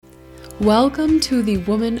Welcome to the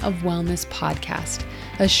Woman of Wellness podcast,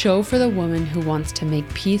 a show for the woman who wants to make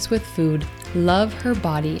peace with food, love her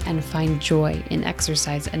body, and find joy in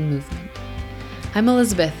exercise and movement. I'm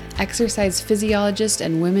Elizabeth, exercise physiologist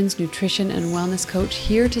and women's nutrition and wellness coach,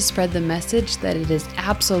 here to spread the message that it is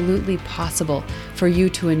absolutely possible for you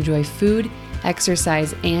to enjoy food,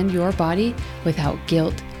 exercise, and your body without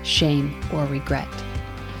guilt, shame, or regret.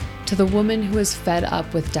 To the woman who is fed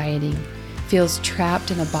up with dieting, feels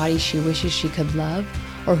trapped in a body she wishes she could love,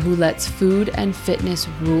 or who lets food and fitness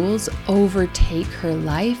rules overtake her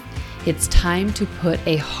life, it's time to put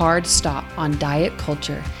a hard stop on diet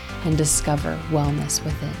culture and discover wellness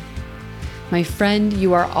within. My friend,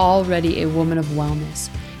 you are already a woman of wellness.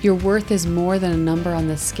 Your worth is more than a number on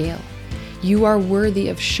the scale. You are worthy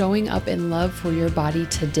of showing up in love for your body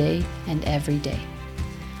today and every day.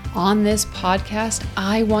 On this podcast,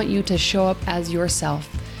 I want you to show up as yourself,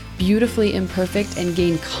 beautifully imperfect, and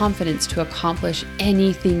gain confidence to accomplish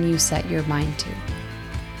anything you set your mind to.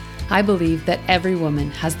 I believe that every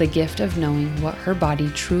woman has the gift of knowing what her body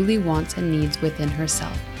truly wants and needs within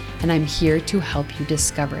herself, and I'm here to help you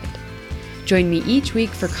discover it. Join me each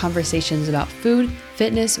week for conversations about food,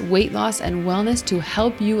 fitness, weight loss, and wellness to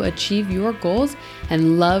help you achieve your goals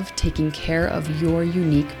and love taking care of your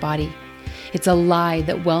unique body. It's a lie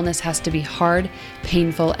that wellness has to be hard,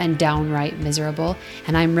 painful, and downright miserable,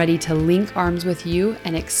 and I'm ready to link arms with you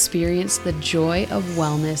and experience the joy of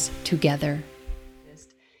wellness together.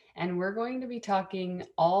 And we're going to be talking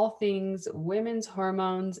all things women's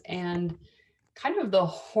hormones and kind of the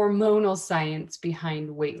hormonal science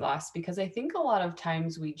behind weight loss, because I think a lot of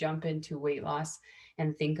times we jump into weight loss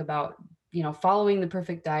and think about, following the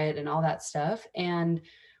perfect diet and all that stuff. And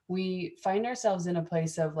we find ourselves in a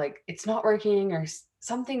place of like, it's not working or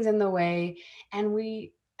something's in the way. And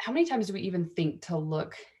how many times do we even think to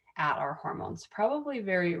look at our hormones? Probably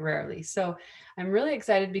very rarely. So I'm really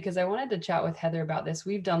excited because I wanted to chat with Heather about this.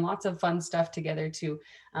 We've done lots of fun stuff together to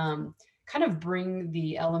kind of bring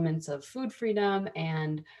the elements of food freedom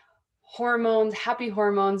and hormones, happy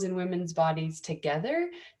hormones in women's bodies together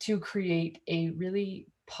to create a really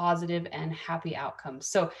positive and happy outcome.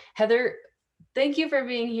 So Heather, thank you for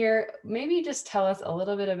being here. Maybe just tell us a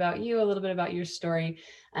little bit about you, a little bit about your story,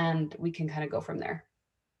 and we can kind of go from there.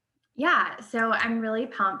 Yeah, so I'm really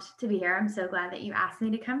pumped to be here. I'm so glad that you asked me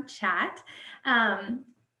to come chat. And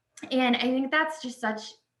I think that's just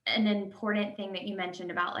such an important thing that you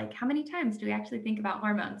mentioned about like how many times do we actually think about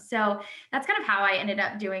hormones? So that's kind of how I ended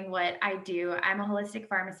up doing what I do. I'm a holistic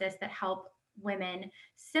pharmacist that help women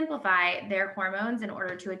simplify their hormones in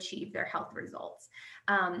order to achieve their health results.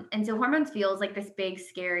 And so hormones feels like this big,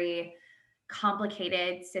 scary,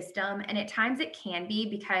 complicated system. And at times it can be,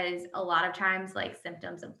 because a lot of times like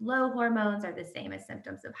symptoms of low hormones are the same as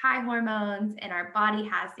symptoms of high hormones. And our body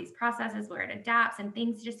has these processes where it adapts and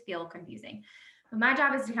things just feel confusing. But my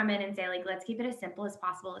job is to come in and say, like, let's keep it as simple as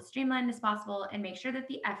possible, as streamlined as possible, and make sure that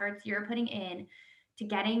the efforts you're putting in to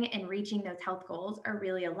getting and reaching those health goals are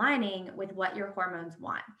really aligning with what your hormones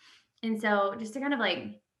want. And so just to kind of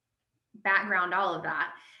like background all of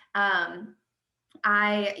that,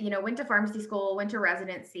 I, went to pharmacy school, went to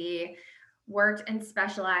residency, worked and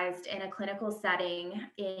specialized in a clinical setting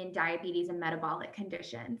in diabetes and metabolic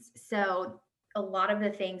conditions. So a lot of the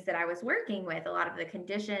things that I was working with, a lot of the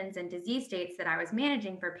conditions and disease states that I was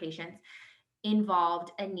managing for patients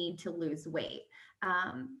involved a need to lose weight.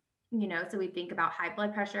 So we think about high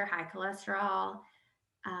blood pressure, high cholesterol,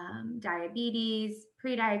 diabetes,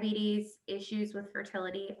 pre-diabetes, issues with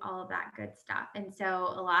fertility, all of that good stuff. And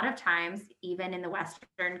so a lot of times, even in the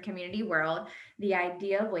Western community world, the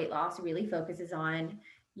idea of weight loss really focuses on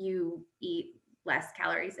you eat less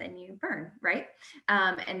calories than you burn, right?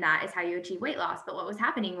 And that is how you achieve weight loss. But what was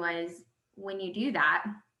happening was when you do that,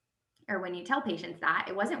 or when you tell patients that,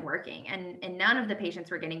 it wasn't working, and none of the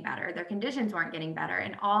patients were getting better. Their conditions weren't getting better.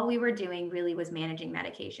 And all we were doing really was managing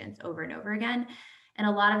medications over and over again. And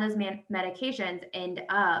a lot of those medications end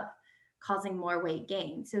up causing more weight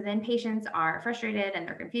gain. So then patients are frustrated and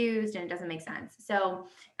they're confused and it doesn't make sense. So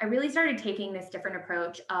I really started taking this different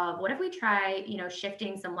approach of what if we try,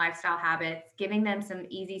 shifting some lifestyle habits, giving them some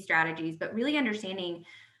easy strategies, but really understanding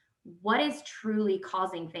what is truly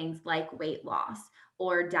causing things like weight loss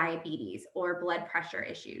or diabetes or blood pressure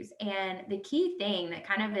issues. And the key thing that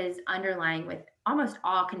kind of is underlying with almost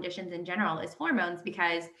all conditions in general is hormones,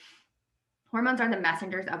 because hormones are the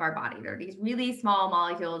messengers of our body. They're these really small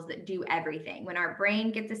molecules that do everything. When our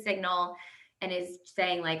brain gets a signal and is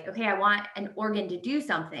saying like, okay, I want an organ to do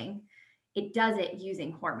something, it does it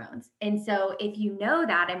using hormones. And so if you know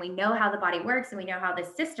that, and we know how the body works and we know how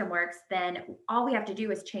this system works, then all we have to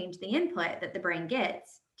do is change the input that the brain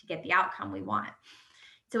gets to get the outcome we want.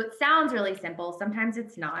 So it sounds really simple. Sometimes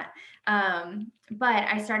it's not. But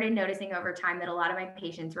I started noticing over time that a lot of my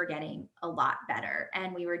patients were getting a lot better,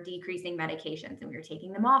 and we were decreasing medications, and we were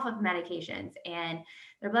taking them off of medications, and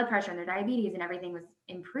their blood pressure and their diabetes and everything was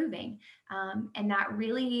improving. And that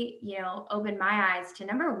really, opened my eyes to,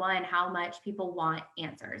 number one, how much people want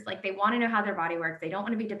answers. Like, they want to know how their body works. They don't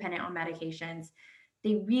want to be dependent on medications.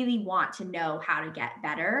 They really want to know how to get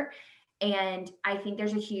better. And I think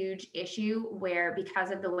there's a huge issue where,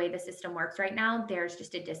 because of the way the system works right now, there's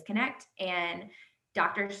just a disconnect, and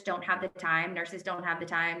doctors don't have the time, nurses don't have the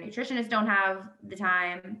time, nutritionists don't have the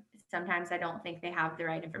time. Sometimes I don't think they have the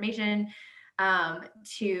right information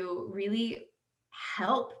to really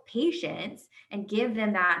help patients and give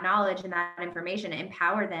them that knowledge and that information,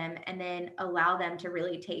 empower them, and then allow them to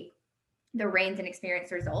really take the reins and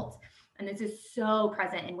experience results. And this is so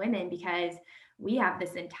present in women because we have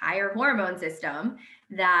this entire hormone system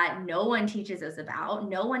that no one teaches us about,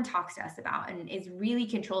 no one talks to us about, and is really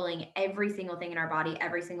controlling every single thing in our body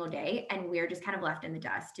every single day. And we're just kind of left in the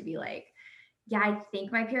dust to be like, yeah, I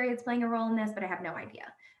think my period's playing a role in this, but I have no idea.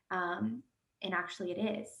 And actually it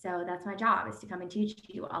is. So that's my job, is to come and teach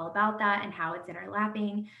you all about that and how it's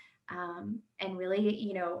interlapping. And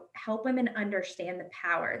really, help women understand the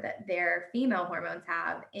power that their female hormones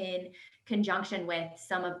have in conjunction with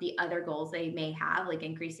some of the other goals they may have, like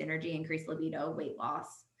increased energy, increased libido, weight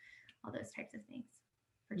loss, all those types of things.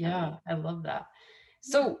 Yeah, I love that.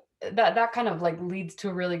 So that kind of like leads to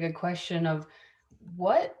a really good question of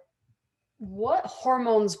what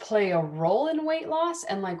hormones play a role in weight loss,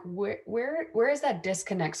 and like where is that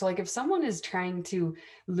disconnect? So like if someone is trying to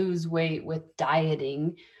lose weight with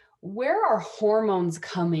dieting, where are hormones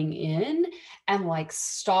coming in and like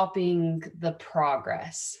stopping the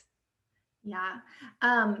progress? Yeah.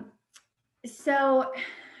 So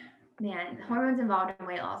man, hormones involved in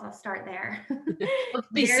weight loss, I'll start there. Let's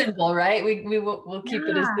be simple, right? We'll keep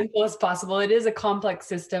it as simple as possible. It is a complex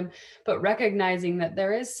system, but recognizing that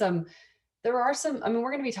there are some, I mean,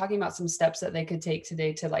 we're going to be talking about some steps that they could take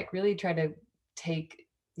today to like really try to take,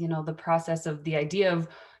 the process of the idea of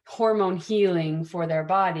hormone healing for their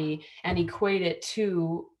body and equate it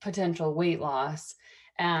to potential weight loss.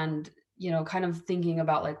 And, kind of thinking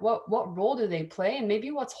about like, what role do they play? And maybe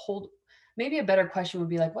a better question would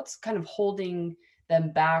be like, what's kind of holding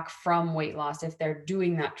them back from weight loss if they're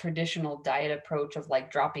doing that traditional diet approach of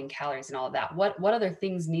like dropping calories and all of that? What other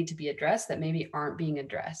things need to be addressed that maybe aren't being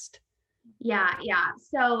addressed? Yeah.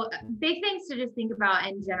 So big things to just think about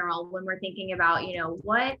in general when we're thinking about,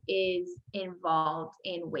 what is involved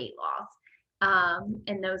in weight loss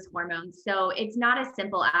and those hormones. So it's not as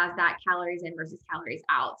simple as that calories in versus calories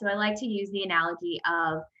out. So I like to use the analogy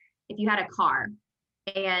of, if you had a car,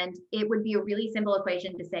 and it would be a really simple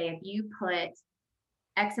equation to say, if you put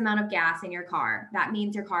X amount of gas in your car, that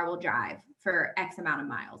means your car will drive for X amount of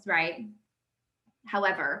miles, right?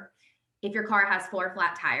 However, if your car has 4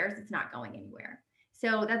 flat tires, it's not going anywhere.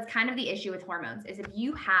 So that's kind of the issue with hormones, is if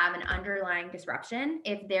you have an underlying disruption,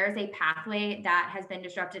 if there's a pathway that has been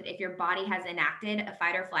disrupted, if your body has enacted a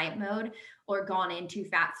fight or flight mode or gone into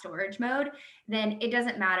fat storage mode, then it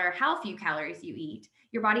doesn't matter how few calories you eat.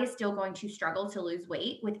 Your body is still going to struggle to lose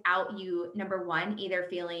weight without you, number one, either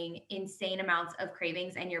feeling insane amounts of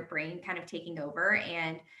cravings and your brain kind of taking over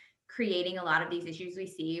and creating a lot of these issues we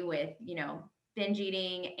see with, binge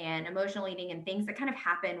eating and emotional eating and things that kind of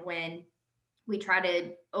happen when we try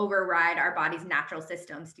to override our body's natural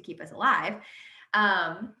systems to keep us alive.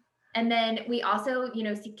 And then we also,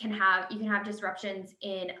 you can have disruptions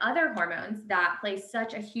in other hormones that play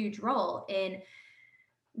such a huge role in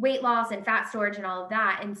weight loss and fat storage and all of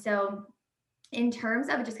that. And so in terms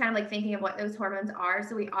of just kind of like thinking of what those hormones are,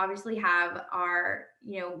 so we obviously have our,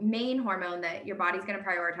 main hormone that your body's going to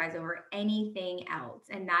prioritize over anything else.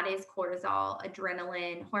 And that is cortisol,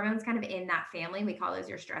 adrenaline, hormones kind of in that family. We call those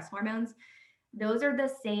your stress hormones. Those are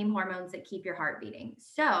the same hormones that keep your heart beating.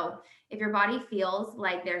 So if your body feels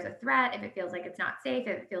like there's a threat, if it feels like it's not safe,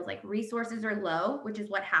 if it feels like resources are low, which is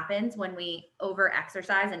what happens when we over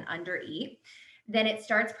exercise and undereat, then it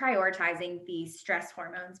starts prioritizing these stress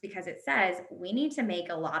hormones, because it says we need to make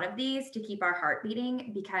a lot of these to keep our heart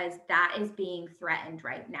beating, because that is being threatened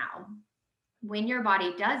right now. When your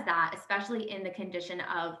body does that, especially in the condition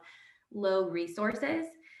of low resources,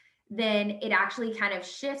 then it actually kind of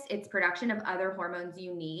shifts its production of other hormones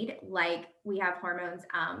you need. Like, we have hormones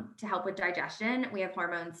to help with digestion. We have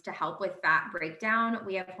hormones to help with fat breakdown.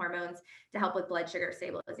 We have hormones to help with blood sugar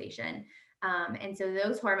stabilization. And so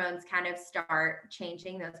those hormones kind of start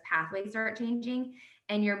changing, those pathways start changing,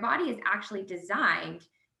 and your body is actually designed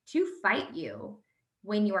to fight you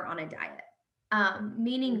when you are on a diet.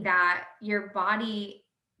 Meaning that your body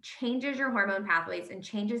changes your hormone pathways and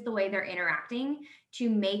changes the way they're interacting to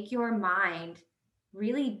make your mind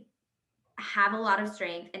really have a lot of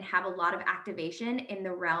strength and have a lot of activation in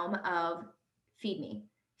the realm of feed me.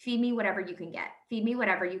 Feed me whatever you can get. Feed me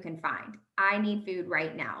whatever you can find. I need food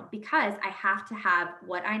right now because I have to have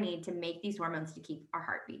what I need to make these hormones to keep our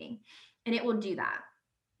heart beating. And it will do that.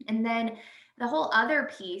 And then the whole other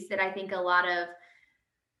piece that I think a lot of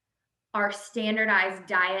our standardized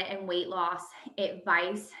diet and weight loss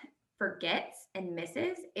advice forgets and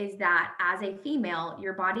misses is that as a female,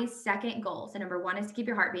 your body's second goal. So, number one is to keep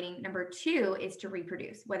your heart beating. Number two is to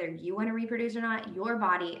reproduce. Whether you want to reproduce or not, your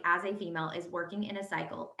body as a female is working in a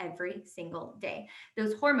cycle every single day.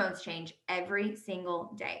 Those hormones change every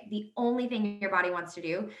single day. The only thing your body wants to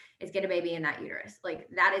do is get a baby in that uterus. Like,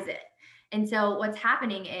 that is it. And so, what's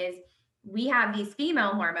happening is, we have these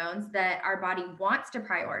female hormones that our body wants to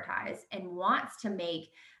prioritize and wants to make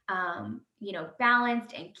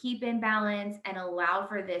balanced and keep in balance and allow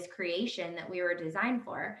for this creation that we were designed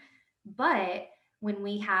for. But when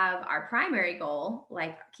we have our primary goal,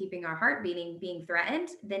 like keeping our heart beating, being threatened,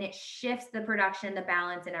 then it shifts the production, the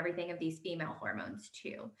balance, and everything of these female hormones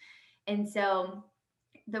too. And so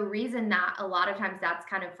the reason that a lot of times that's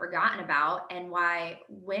kind of forgotten about and why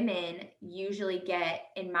women usually get,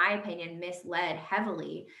 in my opinion, misled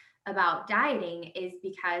heavily about dieting is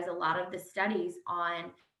because a lot of the studies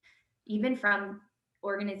on, even from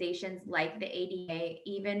organizations like the ADA,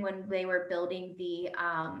 even when they were building the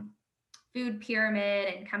food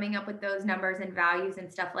pyramid and coming up with those numbers and values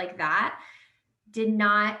and stuff like that, did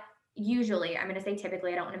not usually, I'm going to say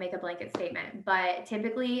typically, I don't want to make a blanket statement, but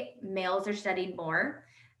typically males are studied more.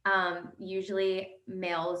 Usually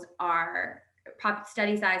males are,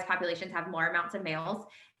 study size populations have more amounts of males.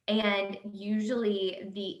 And usually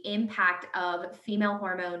the impact of female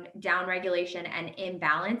hormone downregulation and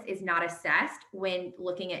imbalance is not assessed when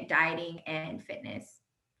looking at dieting and fitness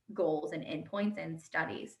goals and endpoints and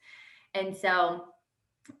studies. And so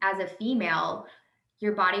as a female,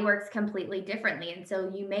 your body works completely differently. And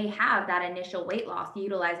so you may have that initial weight loss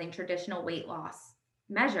utilizing traditional weight loss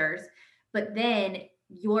measures, but then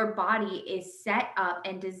your body is set up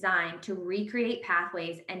and designed to recreate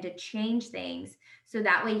pathways and to change things. So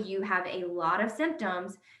that way you have a lot of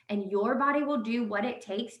symptoms and your body will do what it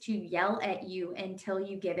takes to yell at you until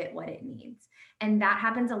you give it what it needs. And that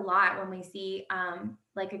happens a lot when we see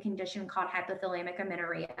like a condition called hypothalamic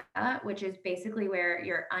amenorrhea, which is basically where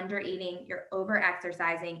you're under eating, you're over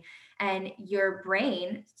exercising, and your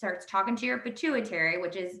brain starts talking to your pituitary,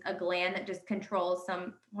 which is a gland that just controls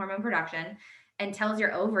some hormone production, and tells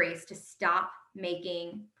your ovaries to stop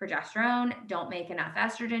making progesterone, don't make enough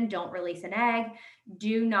estrogen, don't release an egg,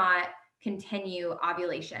 do not continue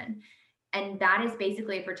ovulation. And that is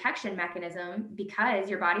basically a protection mechanism because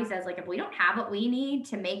your body says, like, if we don't have what we need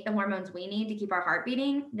to make the hormones we need to keep our heart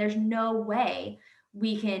beating, there's no way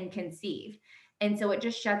we can conceive. And so it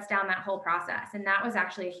just shuts down that whole process. And that was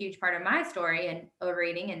actually a huge part of my story in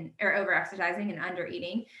overeating and or over exercising and under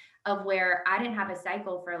eating, of where I didn't have a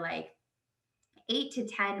cycle for like 8 to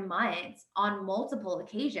 10 months on multiple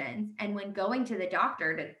occasions. And when going to the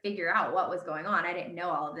doctor to figure out what was going on, I didn't know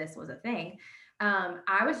all of this was a thing.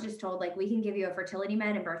 I was just told, like, we can give you a fertility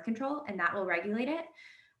med and birth control and that will regulate it.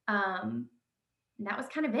 And that was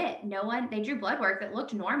kind of it. They drew blood work that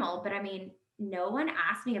looked normal, but I mean, no one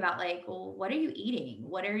asked me about, like, well, what are you eating?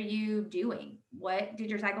 What are you doing? What did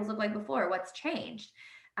your cycles look like before? What's changed?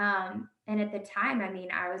 And at the time, I mean,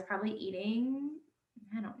 I was probably eating,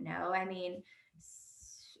 I don't know,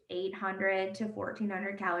 800 to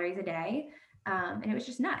 1400 calories a day. And it was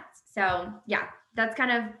just nuts. So yeah, that's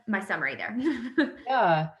kind of my summary there.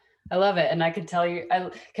 Yeah, I love it. And I could tell you,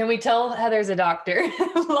 can we tell Heather's a doctor?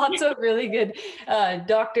 Lots of really good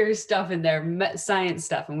doctor stuff in there, science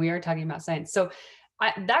stuff. And we are talking about science. So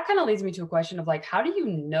that kind of leads me to a question of, like, how do you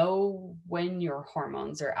know when your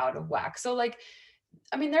hormones are out of whack? So, like,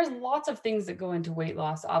 I mean, there's lots of things that go into weight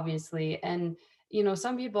loss, obviously. And,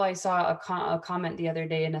 some people, I saw a comment the other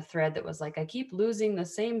day in a thread that was like, I keep losing the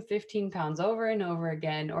same 15 pounds over and over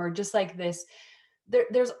again, or just like this.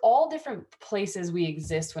 There's all different places we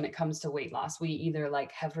exist when it comes to weight loss. We either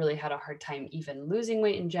like have really had a hard time even losing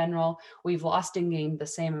weight in general. We've lost and gained the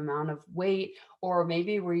same amount of weight, or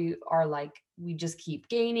maybe we are like, we just keep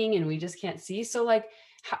gaining and we just can't see. So, like,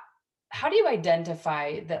 how do you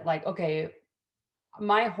identify that, like, okay,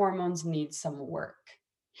 my hormones need some work?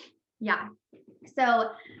 Yeah. So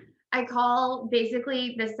I call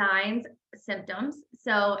basically the signs symptoms.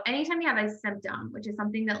 So anytime you have a symptom, which is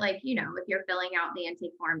something that, like, if you're filling out the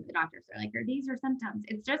intake form, the doctors are like, these are symptoms.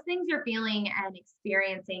 It's just things you're feeling and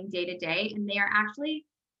experiencing day to day. And they are actually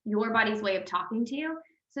your body's way of talking to you.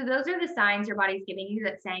 So those are the signs your body's giving you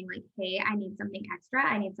that's saying, like, hey, I need something extra.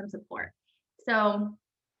 I need some support. So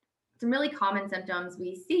some really common symptoms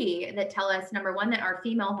we see that tell us, number one, that our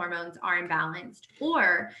female hormones are imbalanced,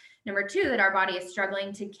 or number two, that our body is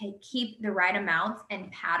struggling to keep the right amounts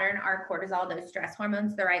and pattern our cortisol, those stress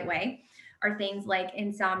hormones, the right way, are things like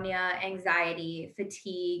insomnia, anxiety,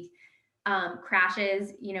 fatigue,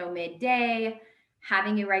 crashes, midday,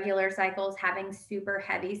 having irregular cycles, having super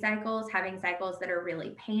heavy cycles, having cycles that are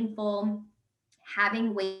really painful,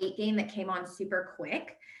 having weight gain that came on super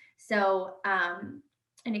quick. So,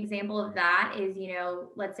 an example of that is,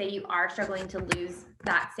 let's say you are struggling to lose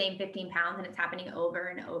that same 15 pounds and it's happening over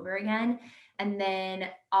and over again. And then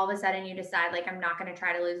all of a sudden you decide, like, I'm not going to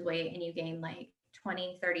try to lose weight, and you gain like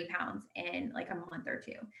 20, 30 pounds in like a month or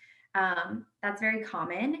two. That's very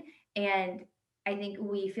common. And I think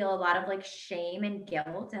we feel a lot of like shame and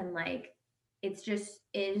guilt, and like, it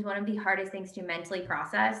is one of the hardest things to mentally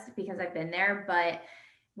process, because I've been there. But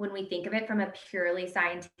when we think of it from a purely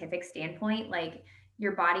scientific standpoint, like,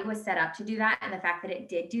 your body was set up to do that. And the fact that it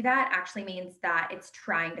did do that actually means that it's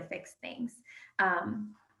trying to fix things.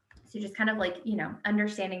 So just kind of like,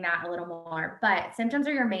 understanding that a little more. But symptoms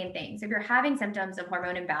are your main thing. So if you're having symptoms of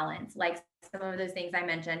hormone imbalance, like some of those things I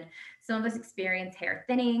mentioned, some of us experience hair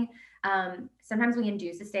thinning. Sometimes we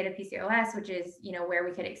induce a state of PCOS, which is, where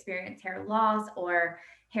we could experience hair loss or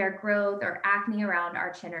hair growth or acne around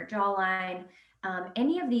our chin or jawline.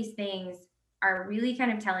 Any of these things are really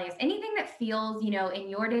kind of telling us, anything that feels, in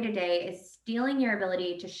your day to day is stealing your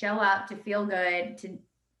ability to show up, to feel good, to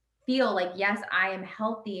feel like, yes, I am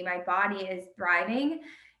healthy, my body is thriving,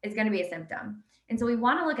 is going to be a symptom. And so we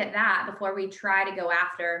want to look at that before we try to go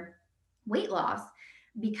after weight loss,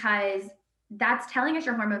 because that's telling us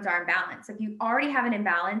your hormones are imbalanced. So if you already have an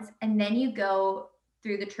imbalance and then you go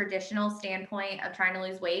through the traditional standpoint of trying to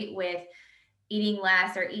lose weight with eating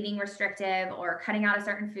less or eating restrictive or cutting out a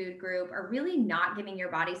certain food group or really not giving your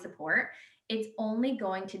body support, it's only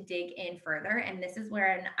going to dig in further. And this is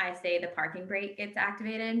where I say the parking brake gets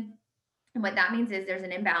activated. And what that means is there's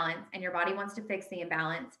an imbalance and your body wants to fix the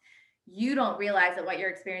imbalance. You don't realize that what you're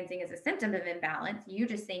experiencing is a symptom of imbalance. You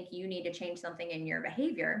just think you need to change something in your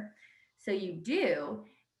behavior. So you do.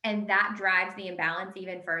 And that drives the imbalance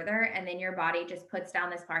even further. And then your body just puts down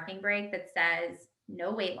this parking brake that says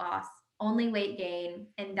no weight loss, only weight gain.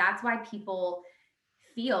 And that's why people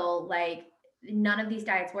feel like none of these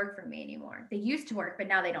diets work for me anymore. They used to work, but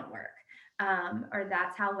now they don't work. Or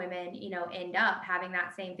that's how women, end up having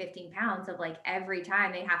that same 15 pounds of, like, every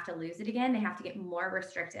time they have to lose it again, they have to get more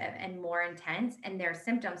restrictive and more intense, and their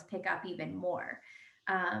symptoms pick up even more.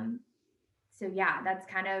 So yeah, that's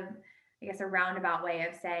kind of, I guess, a roundabout way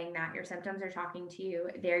of saying that your symptoms are talking to you.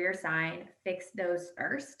 They're your sign. Fix those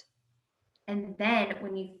first. And then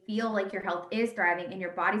when you feel like your health is thriving and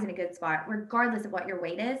your body's in a good spot, regardless of what your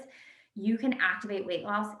weight is, you can activate weight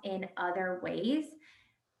loss in other ways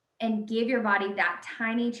and give your body that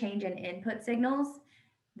tiny change in input signals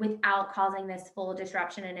without causing this full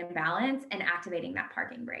disruption and imbalance and activating that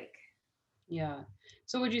parking brake. Yeah.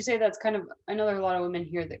 So would you say that's kind of, I know there are a lot of women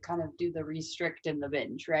here that kind of do the restrict and the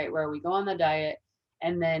binge, right? Where we go on the diet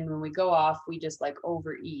and then when we go off, we just like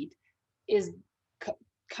overeat. Is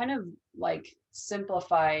kind of like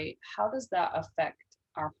simplify, how does that affect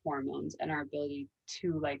our hormones and our ability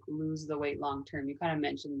to like lose the weight long term? You kind of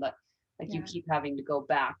mentioned that like you keep having to go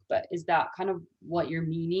back, but is that kind of what you're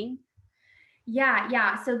meaning?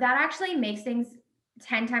 Yeah. So that actually makes things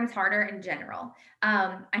 10 times harder in general.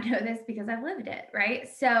 I know this because I've lived it, right?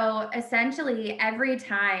 So essentially, every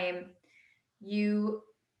time you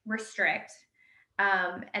restrict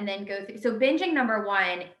and then go through, so binging, number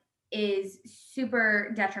one, is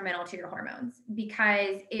super detrimental to your hormones,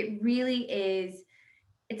 because it really is,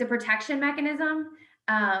 it's a protection mechanism,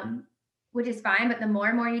 which is fine. But the more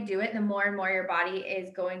and more you do it, the more and more your body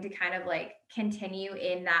is going to kind of like continue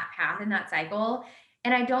in that path, in that cycle.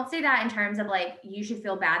 And I don't say that in terms of like, you should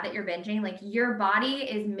feel bad that you're binging. Like, your body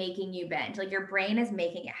is making you binge. Like, your brain is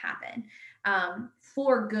making it happen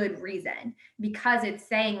for good reason, because it's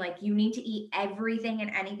saying like, you need to eat everything and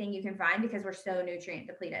anything you can find because we're so nutrient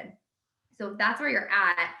depleted. So if that's where you're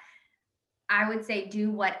at, I would say do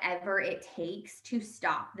whatever it takes to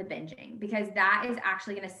stop the binging, because that is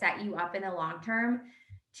actually going to set you up in the long term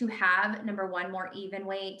to have, number one, more even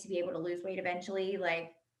weight, to be able to lose weight eventually.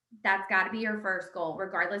 Like, That's got to be your first goal,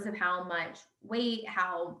 regardless of how much weight,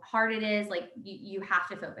 how hard it is. Like you have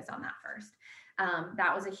to focus on that first.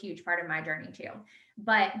 That was a huge part of my journey too.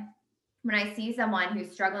 But when I see someone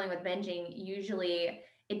who's struggling with binging, usually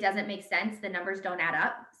it doesn't make sense. The numbers don't add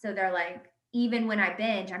up. So they're like, even when I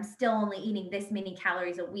binge, I'm still only eating this many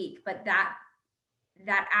calories a week. But that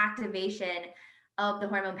activation of the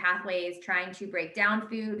hormone pathways trying to break down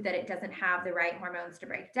food that it doesn't have the right hormones to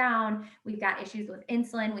break down. We've got issues with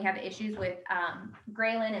insulin. We have issues with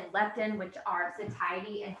ghrelin and leptin, which are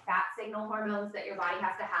satiety and fat signal hormones that your body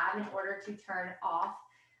has to have in order to turn off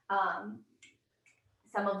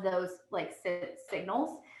some of those like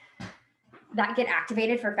signals that get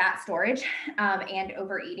activated for fat storage and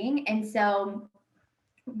overeating. And so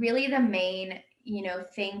really the main,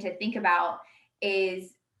 thing to think about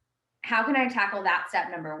is how can I tackle that step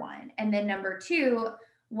number one? And then number two,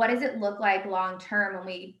 what does it look like long term when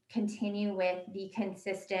we continue with the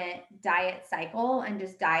consistent diet cycle and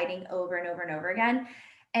just dieting over and over and over again?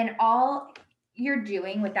 And all you're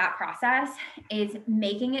doing with that process is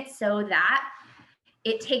making it so that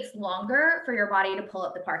it takes longer for your body to pull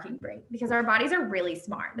up the parking brake, because our bodies are really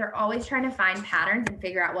smart. They're always trying to find patterns and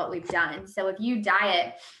figure out what we've done. So if you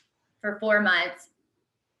diet for 4 months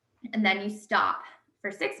and then you stop for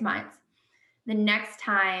 6 months, the next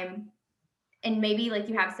time, and maybe like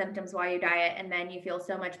you have symptoms while you diet and then you feel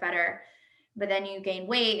so much better, but then you gain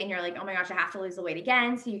weight and you're like, oh my gosh, I have to lose the weight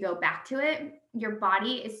again. So you go back to it. Your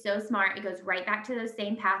body is so smart. It goes right back to those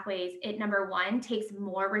same pathways. It, number one, takes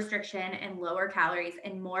more restriction and lower calories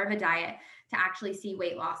and more of a diet to actually see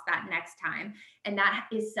weight loss that next time. And that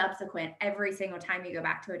is subsequent every single time you go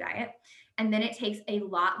back to a diet. And then it takes a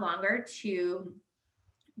lot longer to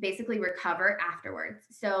basically recover afterwards.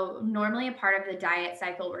 So normally a part of the diet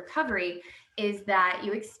cycle recovery is that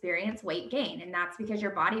you experience weight gain. And that's because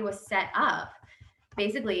your body was set up.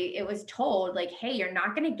 Basically, it was told like, hey, you're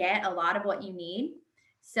not going to get a lot of what you need.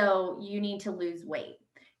 So you need to lose weight.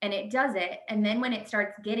 And it does it. And then when it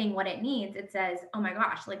starts getting what it needs, it says, oh my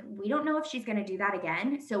gosh, like we don't know if she's going to do that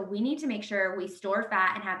again. So we need to make sure we store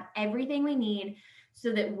fat and have everything we need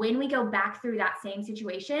so that when we go back through that same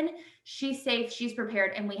situation, she's safe, she's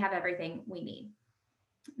prepared, and we have everything we need.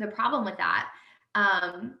 The problem with that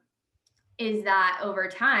is that over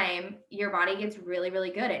time, your body gets really, really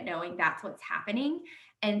good at knowing that's what's happening.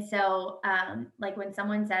 And so like when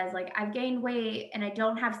someone says like, I've gained weight and I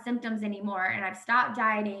don't have symptoms anymore and I've stopped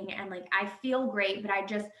dieting and like, I feel great, but I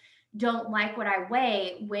just don't like what I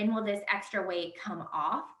weigh, when will this extra weight come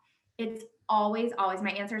off? It's always,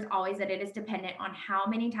 my answer is always that it is dependent on how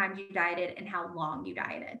many times you dieted and how long you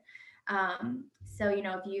dieted. So,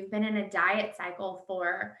 if you've been in a diet cycle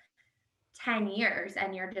for 10 years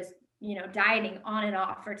and you're just, dieting on and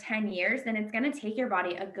off for 10 years, then it's going to take your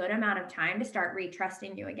body a good amount of time to start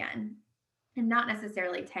retrusting you again, and not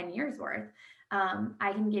necessarily 10 years worth.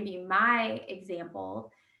 I can give you my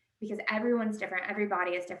example because everyone's different.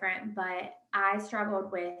 Everybody is different, but I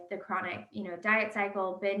struggled with the chronic, diet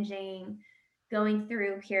cycle, binging, going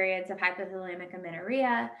through periods of hypothalamic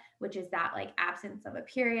amenorrhea, which is that like absence of a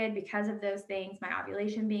period because of those things, my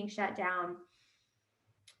ovulation being shut down,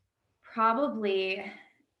 probably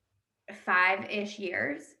 5-ish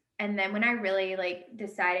years. And then when I really like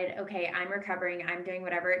decided, okay, I'm recovering, I'm doing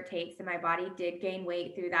whatever it takes, and my body did gain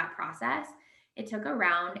weight through that process, it took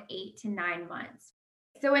around 8 to 9 months.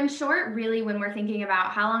 So in short, really, when we're thinking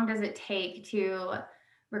about how long does it take to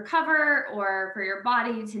recover or for your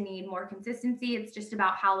body to need more consistency, it's just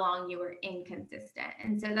about how long you were inconsistent.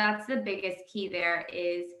 And so that's the biggest key there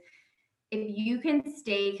is if you can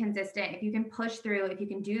stay consistent, if you can push through, if you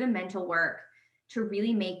can do the mental work to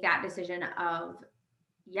really make that decision of,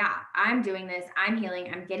 yeah, I'm doing this, I'm healing,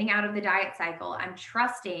 I'm getting out of the diet cycle, I'm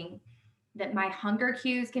trusting that my hunger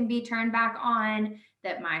cues can be turned back on,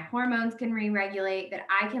 that my hormones can re-regulate, that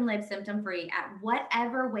I can live symptom-free at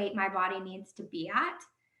whatever weight my body needs to be at,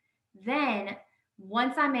 then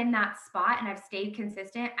once I'm in that spot and I've stayed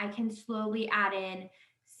consistent, I can slowly add in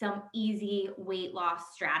some easy weight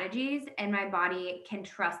loss strategies, and my body can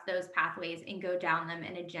trust those pathways and go down them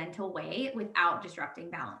in a gentle way without disrupting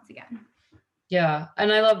balance again. Yeah.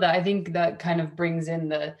 And I love that. I think that kind of brings in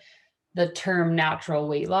the term natural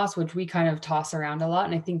weight loss, which we kind of toss around a lot.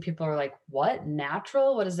 And I think people are like, what,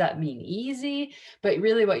 natural? What does that mean? Easy? But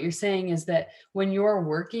really what you're saying is that when you're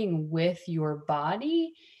working with your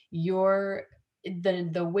body,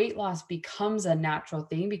 the weight loss becomes a natural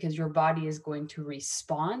thing because your body is going to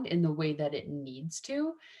respond in the way that it needs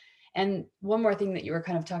to. And one more thing that you were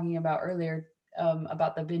kind of talking about earlier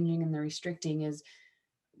about the binging and the restricting is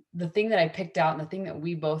the thing that I picked out, and the thing that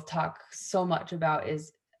we both talk so much about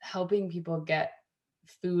is helping people get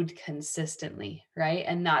food consistently, right?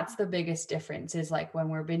 And that's the biggest difference, is like when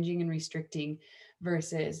we're binging and restricting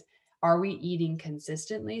versus are we eating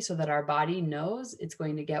consistently so that our body knows it's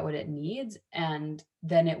going to get what it needs and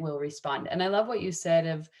then it will respond. And I love what you said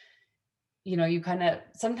of, you kind of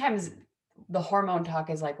sometimes the hormone talk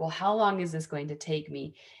is like, well, how long is this going to take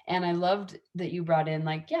me? And I loved that you brought in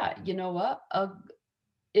like, yeah, you know what?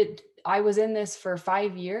 I was in this for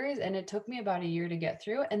 5 years and it took me about a year to get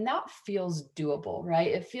through. And that feels doable, right?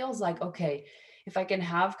 It feels like, okay, if I can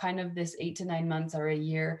have kind of this 8 to 9 months or a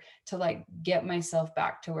year to like get myself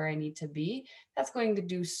back to where I need to be, that's going to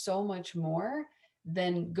do so much more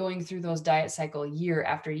than going through those diet cycle year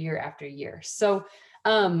after year after year. So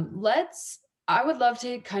I would love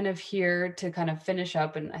to kind of hear to kind of finish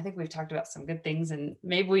up. And I think we've talked about some good things and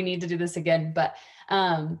maybe we need to do this again, but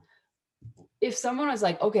if someone was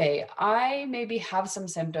like, okay, I maybe have some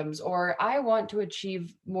symptoms or I want to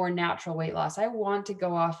achieve more natural weight loss, I want to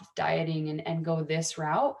go off dieting and go this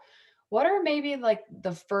route, what are maybe like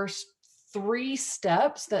the first 3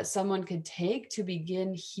 steps that someone could take to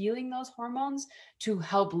begin healing those hormones to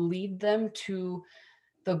help lead them to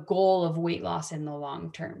the goal of weight loss in the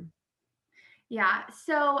long term? Yeah.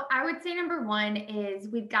 So I would say number one is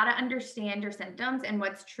we've got to understand your symptoms and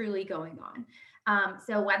what's truly going on.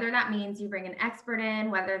 So whether that means you bring an expert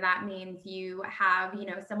in, whether that means you have,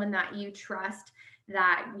 someone that you trust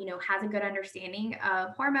that, has a good understanding of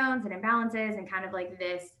hormones and imbalances and kind of like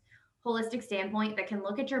this holistic standpoint that can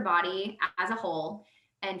look at your body as a whole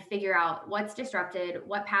and figure out what's disrupted,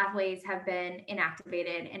 what pathways have been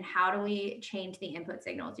inactivated, and how do we change the input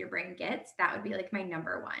signals your brain gets. That would be like my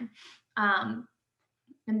number one.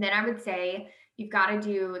 And then I would say you've got to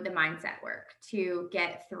do the mindset work to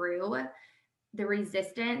get through the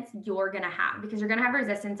resistance you're going to have, because you're going to have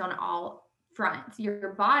resistance on all fronts.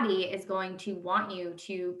 Your body is going to want you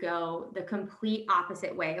to go the complete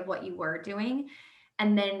opposite way of what you were doing.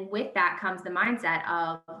 And then with that comes the mindset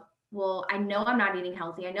of, well, I know I'm not eating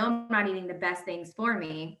healthy. I know I'm not eating the best things for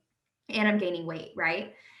me, and I'm gaining weight,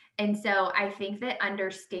 right? And so I think that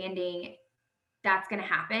understanding that's going to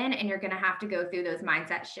happen and you're going to have to go through those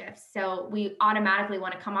mindset shifts. So we automatically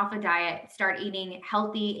want to come off a diet, start eating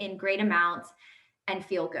healthy in great amounts and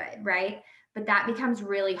feel good, right? But that becomes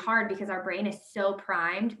really hard because our brain is so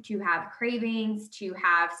primed to have cravings, to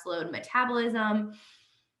have slowed metabolism,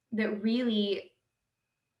 that really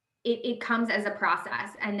it comes as a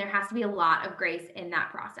process, and there has to be a lot of grace in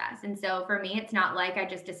that process. And so for me, it's not like I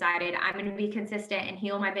just decided I'm going to be consistent and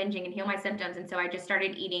heal my binging and heal my symptoms. And so I just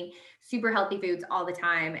started eating super healthy foods all the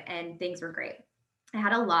time and things were great. I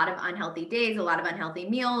had a lot of unhealthy days, a lot of unhealthy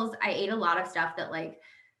meals. I ate a lot of stuff that like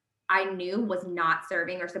I knew was not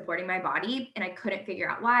serving or supporting my body. And I couldn't figure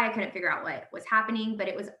out why. I couldn't figure out what was happening, but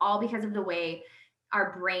it was all because of the way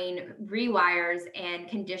our brain rewires and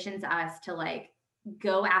conditions us to like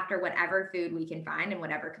go after whatever food we can find in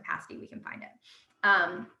whatever capacity we can find it.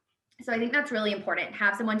 So I think that's really important.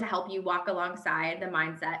 Have someone to help you walk alongside the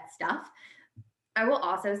mindset stuff. I will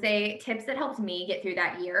also say tips that helped me get through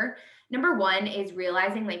that year. Number one is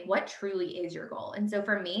realizing like what truly is your goal. And so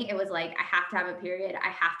for me, it was like, I have to have a period. I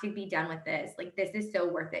have to be done with this. Like, this is so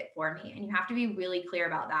worth it for me. And you have to be really clear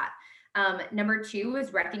about that. Number two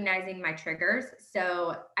was recognizing my triggers.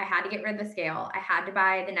 So I had to get rid of the scale. I had to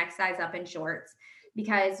buy the next size up in shorts,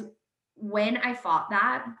 because when I fought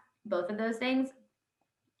that, both of those things,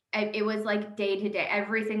 it was like day to day,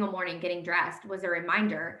 every single morning getting dressed was a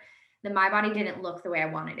reminder that my body didn't look the way I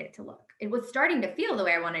wanted it to look. It was starting to feel the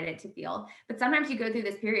way I wanted it to feel. But sometimes you go through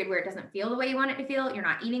this period where it doesn't feel the way you want it to feel. You're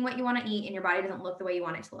not eating what you want to eat and your body doesn't look the way you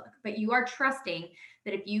want it to look. But you are trusting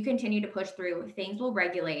that if you continue to push through, things will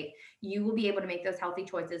regulate. You will be able to make those healthy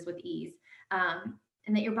choices with ease.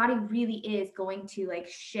 And that your body really is going to like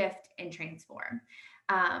shift and transform.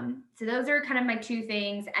 So those are kind of my two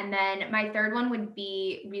things. And then my third one would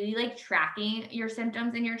be really like tracking your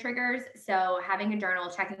symptoms and your triggers. So having a journal,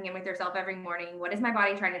 checking in with yourself every morning. What is my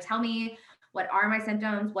body trying to tell me? What are my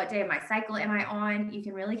symptoms? What day of my cycle am I on? You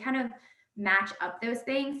can really kind of match up those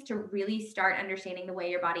things to really start understanding the way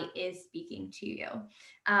your body is speaking to you.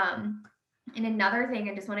 And another thing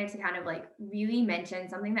I just wanted to kind of like really mention,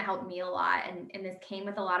 something that helped me a lot, and this came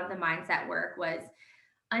with a lot of the mindset work, was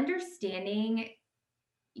understanding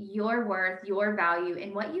your worth, your value,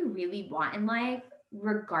 and what you really want in life,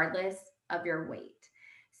 regardless of your weight.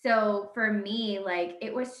 So for me, like,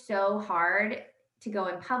 it was so hard to go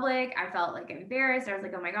in public. I felt like embarrassed. I was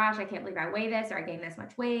like, oh my gosh, I can't believe I weigh this, or I gained this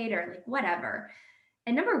much weight, or like whatever.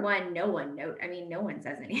 And number one, no one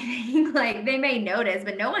says anything. Like, they may notice,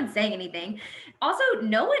 but no one's saying anything. Also,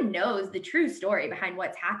 no one knows the true story behind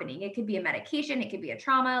what's happening. It could be a medication, it could be a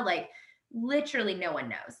trauma. Like, literally no one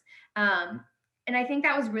knows. And I think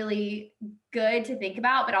that was really good to think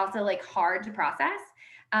about, but also like hard to process.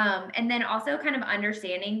 And then also kind of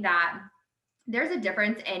understanding that there's a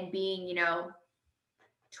difference in being,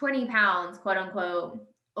 20 pounds, quote unquote,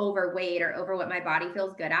 overweight or over what my body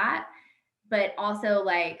feels good at, but also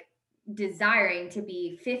like desiring to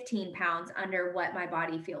be 15 pounds under what my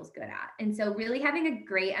body feels good at. And so really having a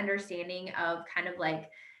great understanding of kind of like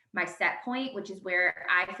my set point, which is where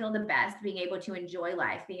I feel the best, being able to enjoy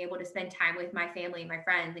life, being able to spend time with my family and my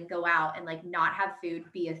friends and go out and like not have food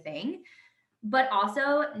be a thing, but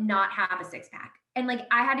also not have a six pack. And like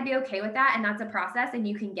I had to be okay with that. And that's a process and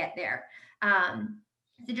you can get there.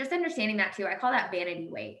 So just understanding that too, I call that vanity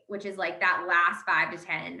weight, which is like that last 5 to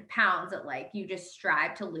 10 pounds that like you just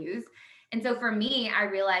strive to lose. And so for me, I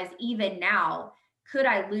realized even now, could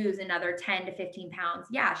I lose another 10 to 15 pounds?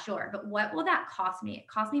 Yeah, sure. But what will that cost me? It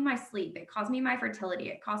cost me my sleep. It cost me my fertility.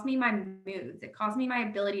 It cost me my moods. It cost me my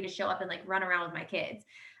ability to show up and like run around with my kids.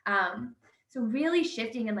 So really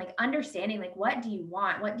shifting and like understanding, like, what do you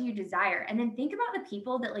want? What do you desire? And then think about the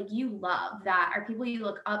people that like you love, that are people you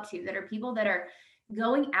look up to, that are people that are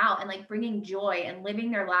going out and like bringing joy and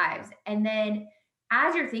living their lives. And then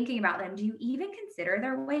as you're thinking about them, do you even consider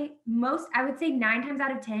their weight? Most, I would say 9 times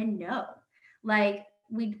out of 10, no. Like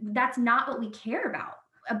that's not what we care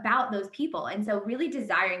about those people. And so really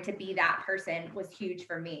desiring to be that person was huge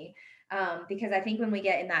for me. Because I think when we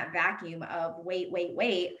get in that vacuum of weight,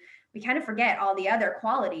 we kind of forget all the other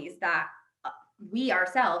qualities that we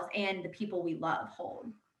ourselves and the people we love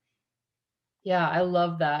hold. Yeah, I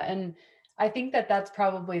love that. And I think that that's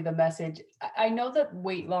probably the message. I know that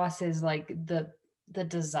weight loss is like the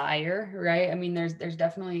desire, right? I mean, there's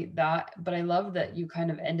definitely that, but I love that you kind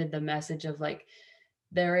of ended the message of like,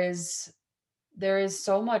 there is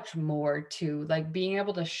so much more to like being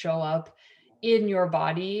able to show up in your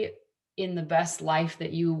body in the best life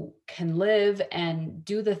that you can live and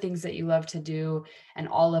do the things that you love to do and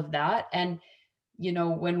all of that. And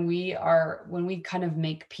when we kind of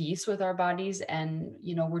make peace with our bodies and,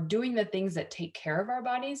 we're doing the things that take care of our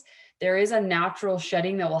bodies, there is a natural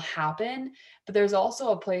shedding that will happen, but there's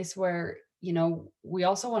also a place where, we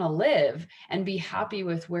also want to live and be happy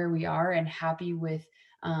with where we are and happy with,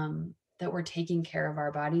 that we're taking care of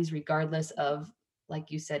our bodies, regardless of,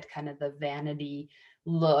 like you said, kind of the vanity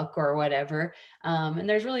look or whatever. And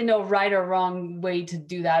there's really no right or wrong way to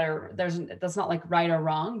do that, or that's not like right or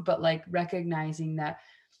wrong, but like recognizing that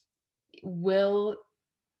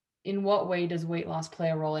in what way does weight loss play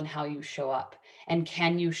a role in how you show up? And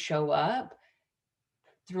can you show up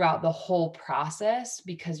throughout the whole process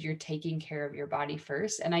because you're taking care of your body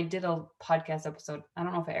first? And I did a podcast episode, I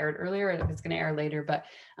don't know if it aired earlier or if it's going to air later, but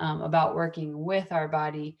about working with our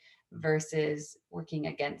body versus working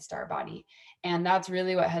against our body. And that's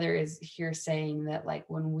really what Heather is here saying, that like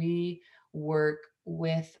when we work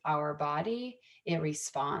with our body, it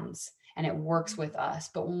responds and it works with us.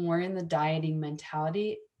 But when we're in the dieting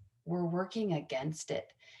mentality, we're working against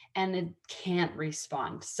it and it can't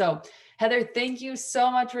respond. So Heather, thank you so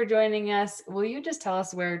much for joining us. Will you just tell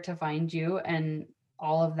us where to find you and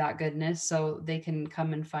all of that goodness so they can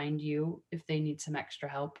come and find you if they need some extra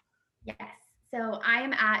help? Yes. So I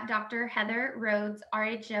am at Dr. Heather Rhodes,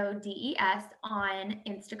 Rhodes, on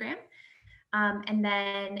Instagram. And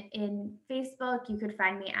then in Facebook, you could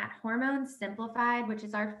find me at Hormones Simplified, which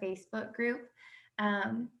is our Facebook group.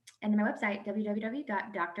 And my website,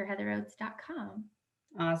 www.drheatherrhodes.com.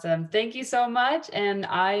 Awesome. Thank you so much. And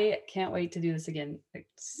I can't wait to do this again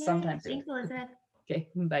sometime soon. Thanks, Elizabeth. Okay,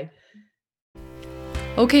 bye.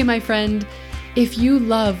 Okay, my friend, if you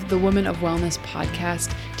love the Woman of Wellness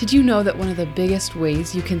podcast, did you know that one of the biggest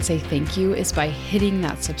ways you can say thank you is by hitting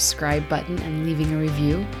that subscribe button and leaving a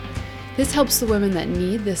review? This helps the women that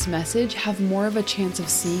need this message have more of a chance of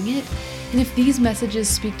seeing it. And if these messages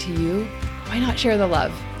speak to you, why not share the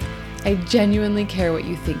love? I genuinely care what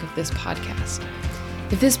you think of this podcast.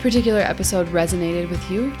 If this particular episode resonated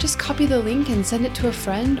with you, just copy the link and send it to a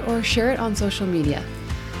friend or share it on social media.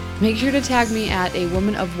 Make sure to tag me at A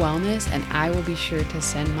Woman of Wellness and I will be sure to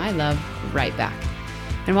send my love right back.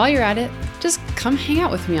 And while you're at it, just come hang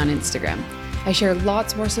out with me on Instagram. I share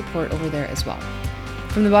lots more support over there as well.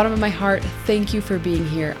 From the bottom of my heart, thank you for being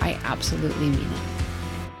here. I absolutely mean it.